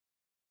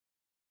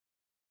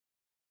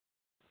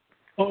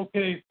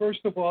Okay, first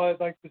of all, I'd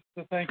like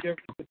to thank every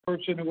the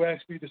person who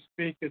asked me to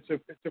speak. It's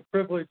a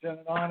privilege and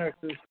an honor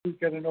to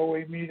speak at an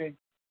OA meeting.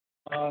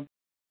 Um,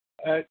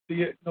 at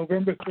the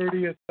November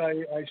 30th,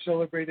 I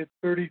celebrated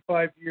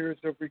 35 years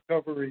of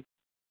recovery.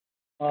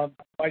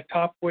 My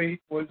top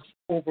weight was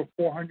over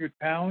 400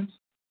 pounds.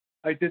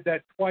 I did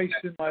that twice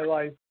in my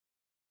life.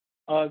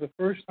 The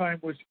first time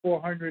was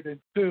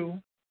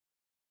 402,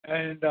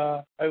 and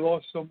I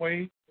lost some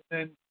weight. And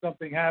then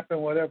something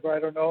happened, whatever, I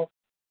don't know.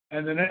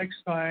 And the next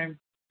time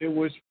it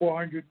was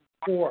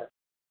 404.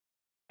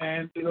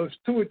 And those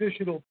 2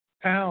 additional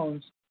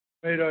pounds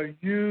made a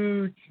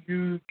huge,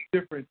 huge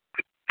difference,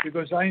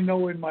 because I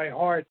know in my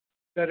heart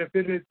that if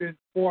it had been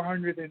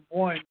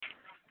 401,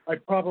 I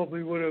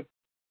probably would have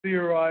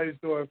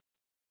theorized or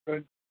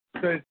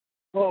said,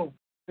 oh,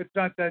 it's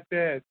not that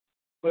bad.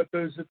 But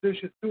those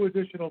 2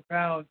 additional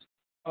pounds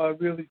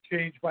really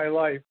changed my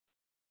life.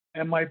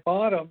 And my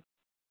bottom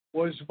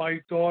was my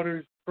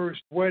daughter's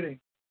first wedding,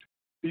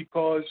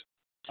 because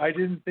I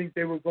didn't think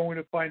they were going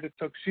to find a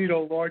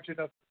tuxedo large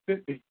enough to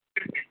fit me.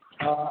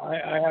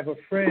 I have a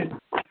friend,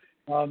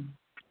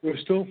 we're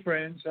still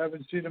friends, I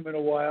haven't seen him in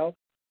a while,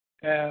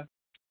 and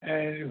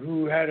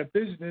who had a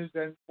business,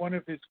 and one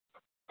of his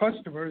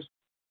customers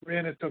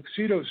ran a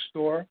tuxedo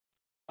store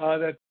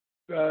that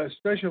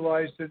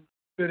specialized in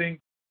fitting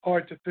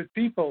hard-to-fit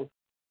people.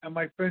 And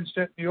my friend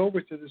sent me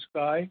over to this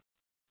guy,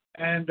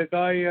 and the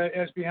guy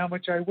asked me how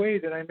much I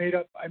weighed, and I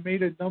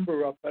made a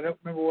number up. I don't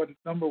remember what the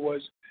number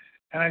was.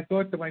 And I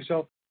thought to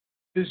myself,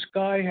 this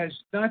guy has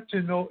got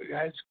to know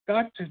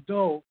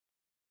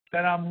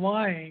that I'm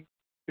lying,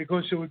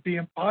 because it would be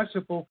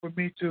impossible for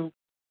me to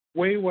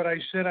weigh what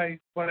I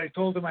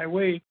told him I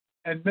weighed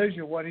and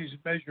measure what he's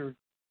measuring.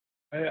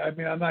 I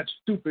mean, I'm not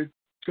stupid,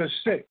 just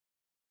sick.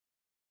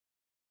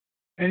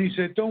 And he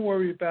said, don't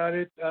worry about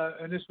it.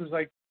 And this was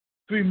like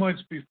 3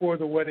 months before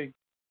the wedding.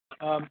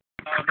 And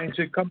he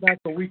said, come back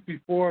a week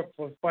before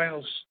for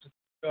final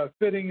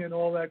fitting and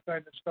all that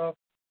kind of stuff.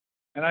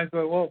 And I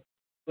thought, well,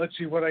 let's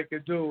see what I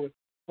could do.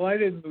 Well, I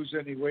didn't lose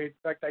any weight. In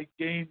fact, I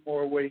gained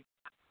more weight.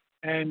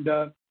 And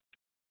I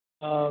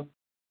don't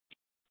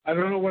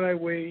know what I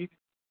weighed.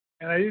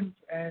 And I didn't.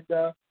 And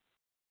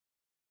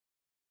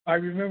I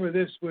remember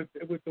this with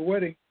the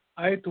wedding.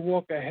 I had to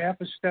walk a half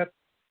a step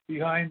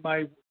behind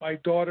my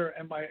daughter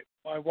and my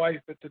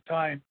wife at the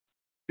time,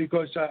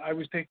 because I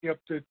was taking up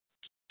to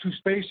 2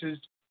 spaces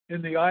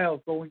in the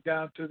aisle going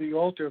down to the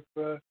altar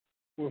for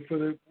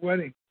the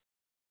wedding.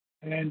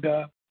 And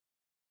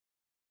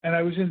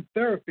I was in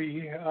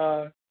therapy.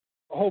 A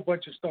whole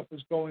bunch of stuff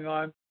was going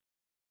on.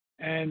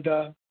 And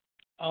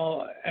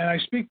I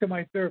speak to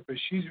my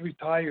therapist. She's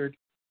retired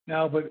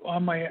now, but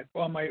on my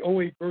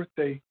 08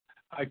 birthday,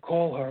 I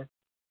call her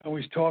and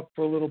we talk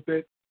for a little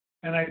bit.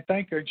 And I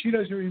thank her, and she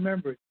doesn't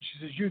remember it. She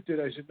says, you did.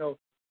 I said, no.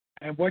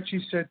 And what she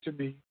said to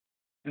me,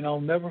 and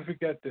I'll never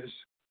forget this,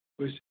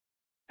 was,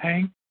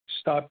 Hank,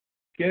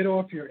 get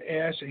off your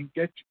ass and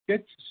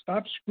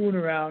stop screwing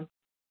around,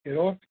 get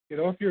off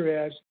your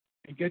ass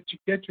and get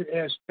your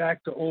ass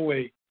back to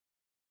OA.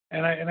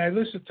 And I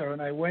listened to her,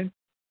 and I went,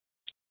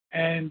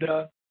 and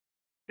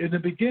in the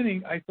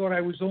beginning, I thought I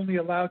was only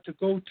allowed to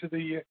go to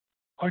the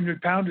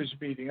 100-pounders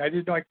meeting. I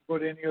didn't know I could go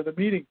to any other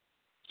meeting.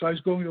 So I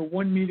was going to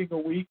 1 meeting a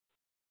week,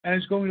 and I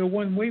was going to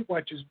 1 Weight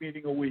Watchers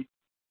meeting a week.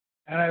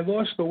 And I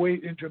lost the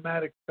weight in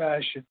dramatic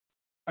fashion.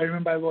 I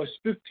remember I lost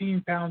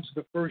 15 pounds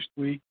the first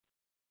week.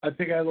 I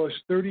think I lost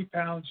 30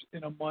 pounds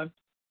in a month.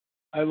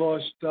 I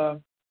lost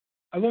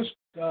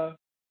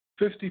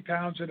 50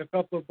 pounds in a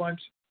couple of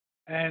months.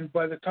 And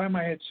by the time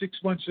I had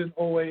 6 months in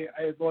OA,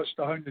 I had lost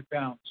 100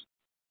 pounds.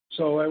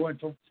 So I went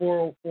from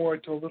 404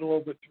 to a little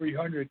over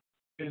 300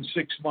 in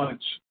 6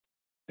 months.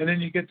 And then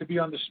you get to be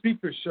on the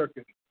speaker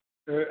circuit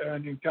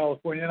in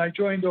California. And I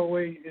joined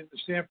OA in the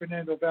San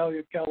Fernando Valley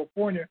of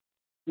California,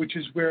 which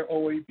is where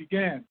OA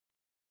began.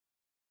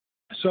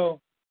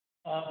 So,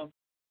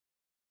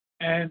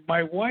 and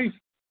my wife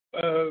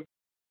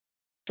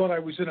thought I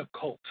was in a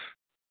cult,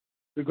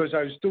 because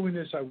I was doing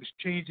this, I was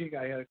changing.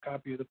 I had a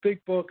copy of the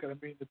Big Book, and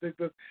the Big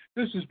Book.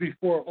 This was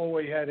before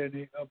OA had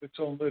any of its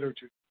own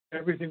literature.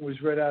 Everything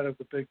was read out of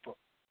the Big Book.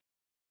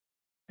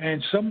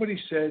 And somebody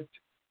said,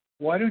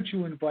 why don't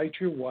you invite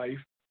your wife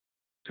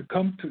to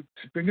come to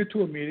bring her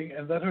to a meeting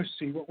and let her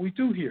see what we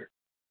do here?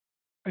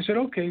 I said,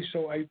 okay.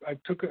 So I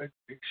took her.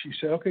 She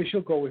said, okay,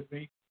 she'll go with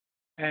me.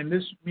 And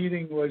this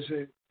meeting was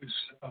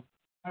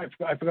I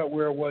forgot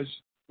where it was.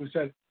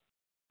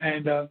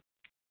 And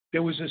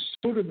there was a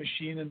soda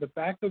machine in the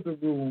back of the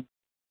room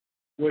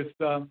with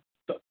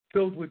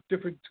filled with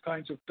different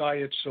kinds of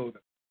diet soda.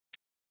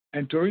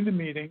 And during the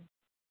meeting,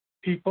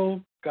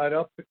 people got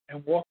up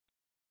and walked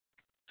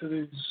to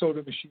the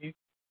soda machine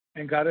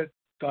and got a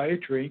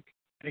diet drink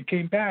and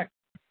came back.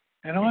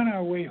 And on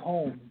our way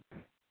home,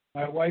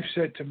 my wife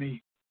said to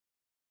me,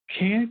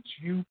 can't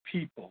you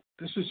people,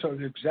 this is her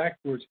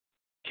exact words,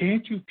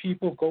 can't you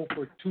people go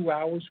for 2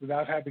 hours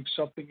without having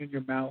something in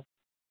your mouth?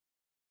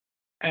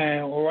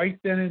 And right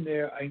then and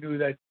there, I knew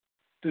that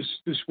this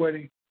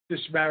wedding,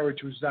 this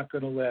marriage was not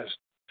going to last.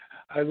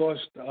 I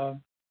lost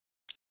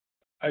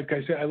like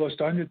I said, I lost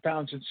 100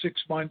 pounds in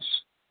 6 months.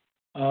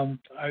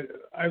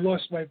 I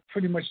lost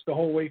pretty much the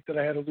whole weight that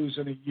I had to lose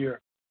in a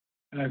year.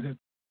 We're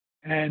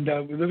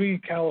living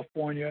in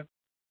California.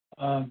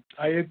 I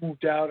had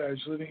moved out. I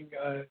was living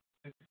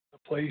in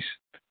a place,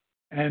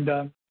 and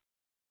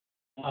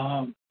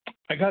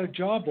I got a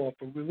job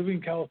offer. We're living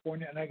in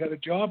California, and I got a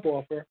job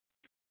offer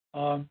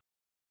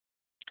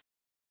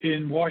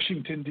in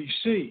Washington,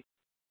 D.C.,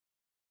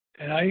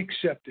 and I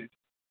accepted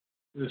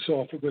this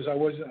offer because I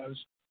was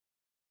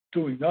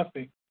doing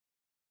nothing.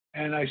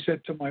 And I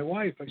said to my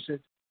wife, I said,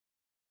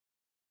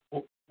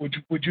 well, would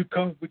you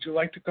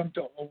like to come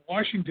to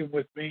Washington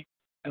with me,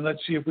 and let's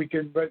see if we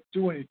can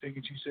do anything?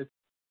 And she said,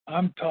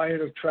 I'm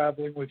tired of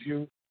traveling with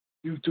you.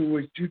 You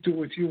do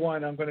what you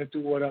want. I'm going to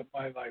do what up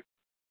my life.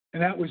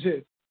 And that was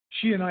it.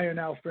 She and I are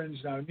now friends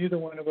now. Neither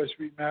one of us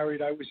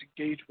remarried. I was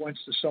engaged once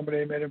to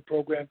somebody I met in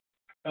program.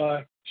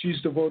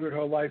 She's devoted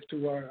her life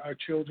to our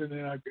children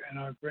and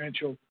our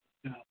grandchildren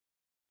now.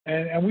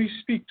 And we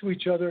speak to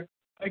each other.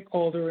 I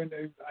called her, and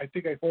I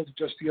think I called her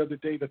just the other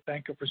day to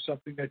thank her for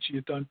something that she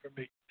had done for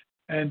me.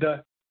 And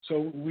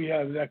so we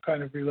have that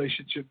kind of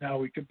relationship now.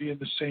 We can be in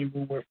the same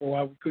room where for a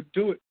while we couldn't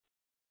do it.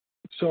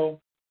 So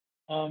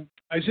I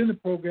was in the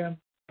program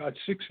about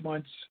 6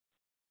 months,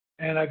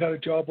 and I got a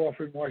job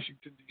offer in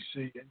Washington,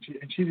 D.C.,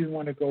 and she didn't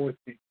want to go with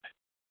me.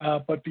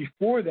 But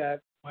before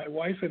that, my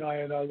wife and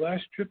I, on our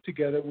last trip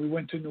together, we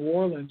went to New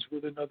Orleans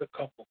with another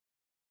couple,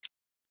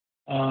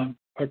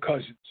 her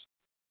cousins.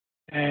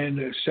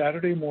 And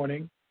Saturday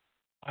morning,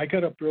 I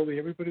got up early.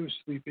 Everybody was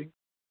sleeping,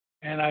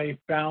 and I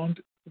found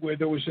where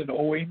there was an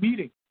OA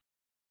meeting.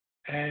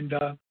 And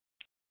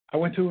I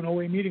went to an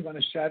OA meeting on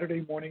a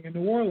Saturday morning in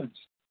New Orleans.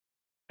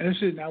 And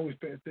this is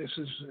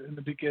in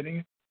the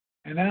beginning.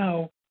 And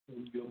now,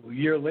 a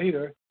year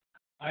later,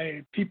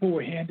 people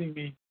were handing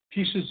me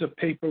pieces of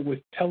paper with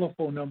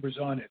telephone numbers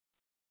on it.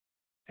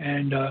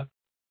 And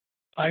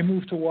I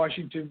moved to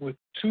Washington with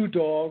 2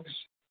 dogs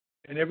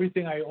and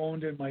everything I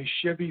owned in my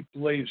Chevy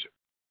Blazer.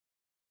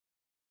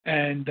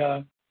 And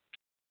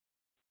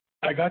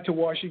I got to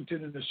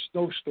Washington in a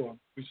snowstorm.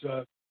 It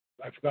was,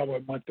 I forgot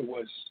what month it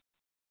was.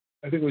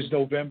 I think it was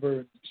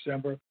November,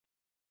 December.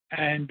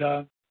 And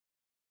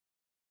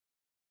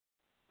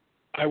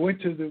I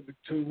went to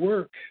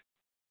work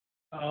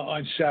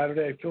on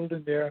Saturday. I filled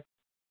in there,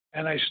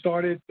 and I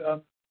started.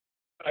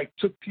 I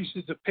took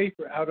pieces of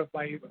paper out of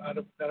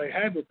that I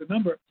had with the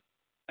number,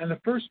 and the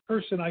first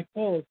person I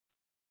called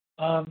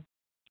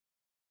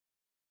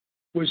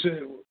was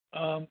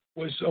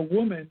a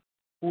woman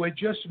who had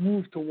just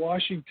moved to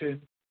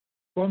Washington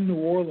from New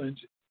Orleans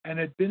and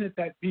had been at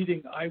that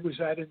meeting I was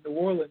at in New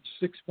Orleans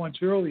 6 months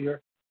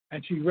earlier,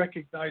 and she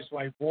recognized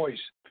my voice,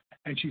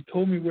 and she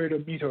told me where to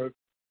meet her.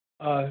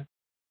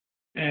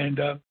 And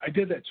I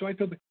did that. So I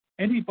told her,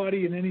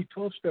 anybody in any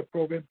 12-step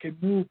program can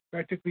move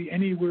practically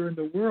anywhere in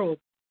the world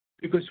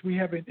because we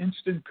have an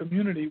instant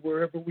community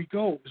wherever we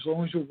go, as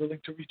long as you're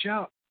willing to reach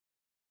out.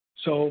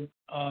 So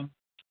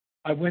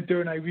I went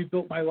there and I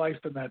rebuilt my life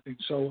in that thing.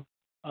 So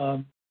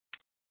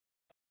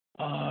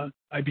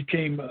I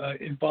became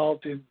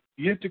involved in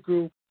the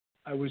intergroup.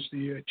 I was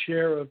the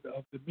chair of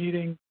the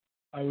meeting.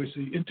 I was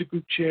the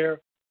intergroup chair.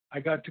 I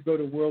got to go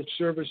to World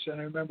Service, and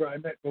I remember I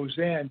met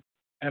Roseanne.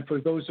 And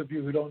for those of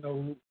you who don't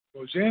know who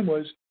Roseanne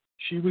was,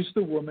 she was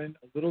the woman,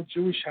 a little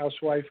Jewish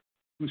housewife,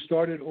 who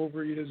started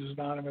Overeaters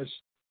Anonymous.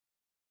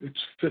 It's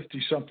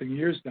 50-something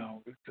years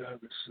now,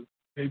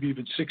 maybe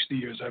even 60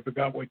 years. I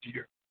forgot what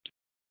year.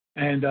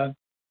 And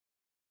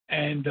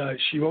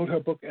she wrote her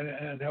book,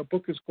 and her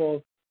book is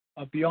called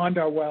Beyond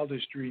Our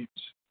Wildest Dreams.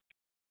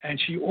 And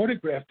she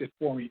autographed it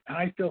for me, and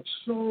I felt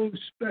so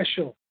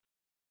special.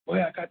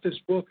 Boy, I got this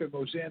book, and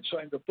Roseanne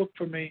signed the book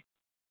for me.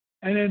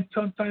 And then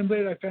sometime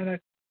later, I found out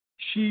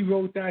she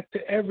wrote that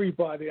to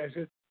everybody. I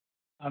said,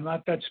 I'm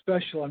not that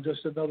special. I'm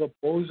just another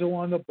bozo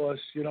on the bus,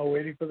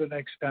 waiting for the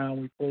next town.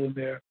 We pull in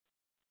there.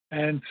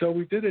 And so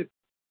we did it.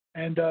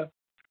 And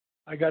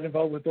I got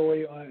involved with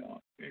OA,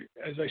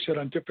 as I said,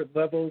 on different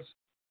levels.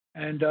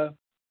 And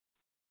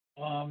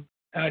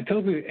I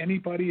tell you,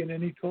 anybody in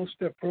any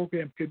 12-step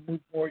program can move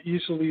more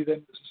easily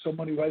than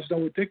someone who has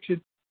no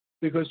addiction,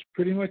 because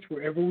pretty much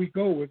wherever we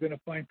go, we're going to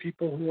find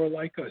people who are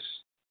like us.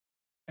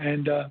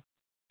 And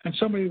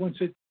somebody once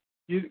said,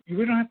 we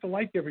don't have to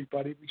like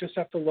everybody. We just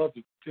have to love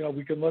you.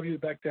 We can love you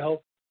back to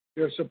health.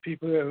 There are some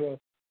people who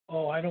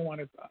I don't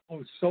want to,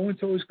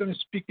 so-and-so is going to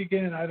speak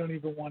again, and I don't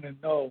even want to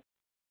know.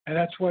 And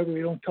that's why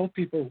we don't tell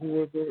people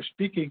who are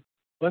speaking,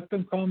 let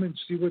them come and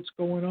see what's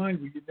going on.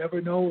 You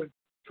never know, and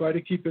try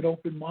to keep an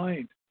open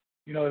mind.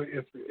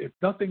 If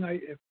nothing,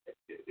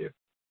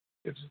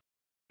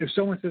 if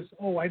someone says,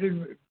 I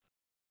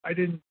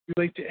didn't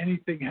relate to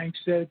anything Hank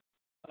said,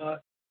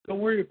 don't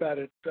worry about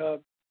it.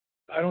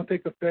 I don't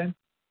take offense.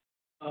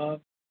 Go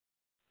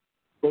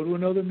to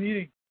another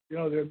meeting.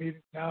 They're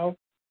meeting now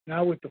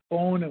with the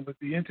phone and with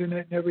the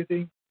internet and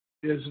everything.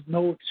 There's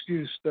no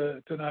excuse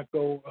to not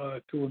go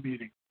to a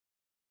meeting.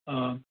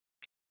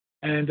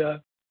 And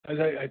as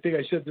I think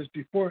I said this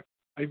before,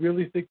 I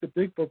really think the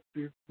big book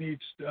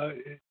needs.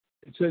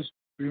 It says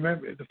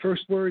Remember, the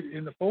first word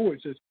in the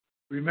forward says,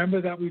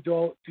 remember that we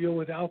deal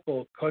with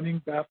alcohol,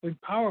 cunning, baffling,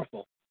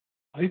 powerful.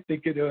 I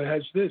think it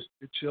has this.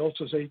 It should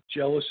also say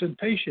jealous and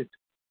patient,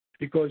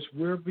 because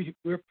we're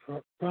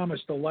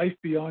promised a life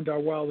beyond our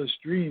wildest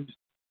dreams.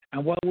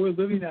 And while we're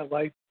living that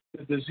life,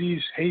 the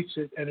disease hates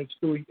it, and it's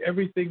doing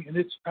everything in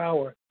its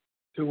power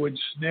to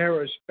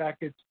ensnare us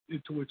back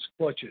into its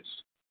clutches.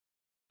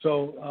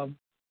 So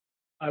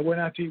I went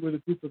out to eat with a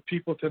group of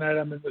people tonight.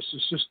 I'm in this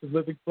assisted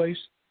living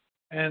place,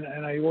 and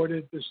I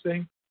ordered this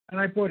thing, and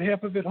I brought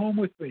half of it home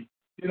with me,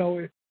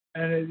 and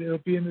it'll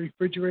be in the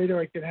refrigerator.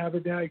 I can have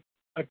it now.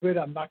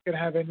 I'm not going to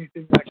have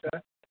anything like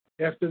that.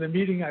 After the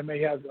meeting, I may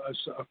have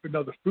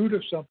another fruit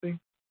or something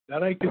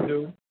that I can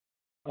do.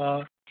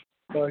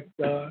 But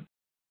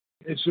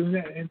as soon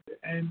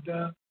and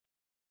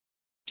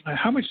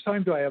how much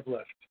time do I have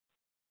left?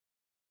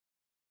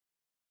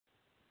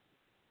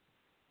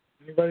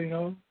 Anybody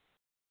know?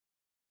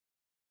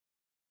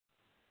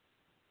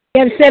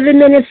 You have 7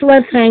 minutes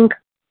left, Hank.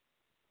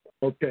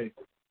 Okay.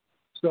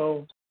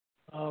 So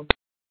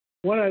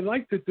what I'd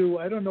like to do,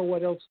 I don't know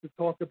what else to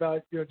talk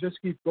about.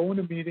 Just keep going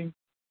to meeting.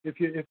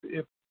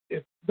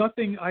 If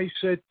nothing I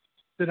said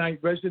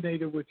tonight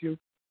resonated with you,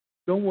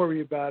 don't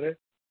worry about it.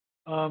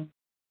 Go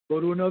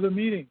to another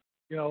meeting,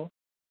 and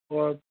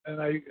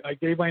I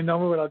gave my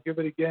number, but I'll give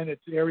it again.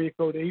 It's area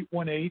code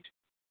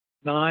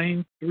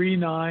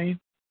 818-939-4232.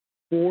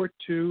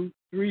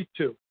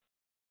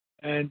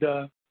 And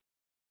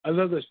I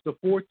love this. The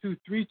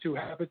 4232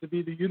 happen to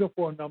be the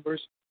uniform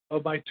numbers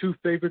of my two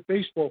favorite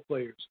baseball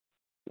players.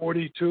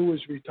 42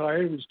 is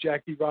retired, was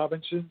Jackie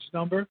Robinson's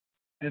number,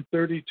 and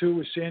 32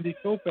 was Sandy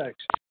Koufax.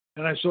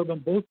 And I saw them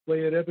both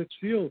play at Ebbets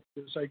Field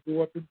because I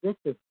grew up in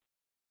Brooklyn.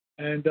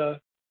 And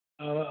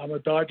I'm a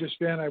Dodgers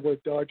fan. I wear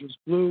Dodgers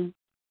blue.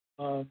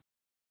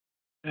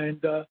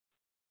 And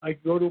I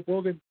go to a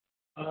ball game,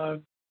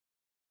 and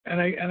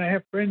I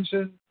have friends,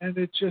 and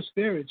it's just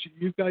there. It's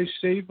you guys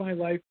saved my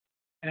life,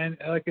 and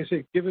like I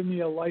said, given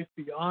me a life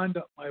beyond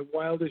my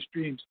wildest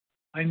dreams.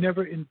 I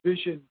never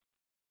envisioned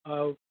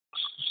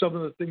some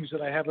of the things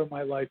that I have in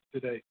my life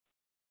today.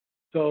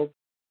 So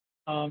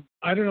I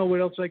don't know what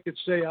else I could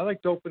say. I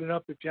like to open it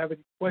up. If you have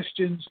any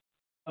questions,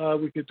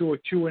 we could do a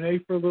Q&A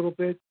for a little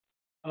bit.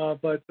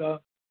 But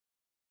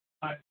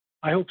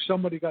I hope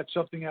somebody got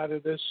something out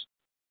of this.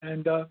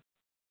 And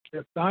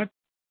if not,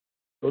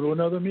 go to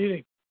another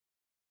meeting.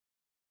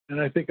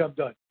 And I think I'm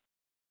done.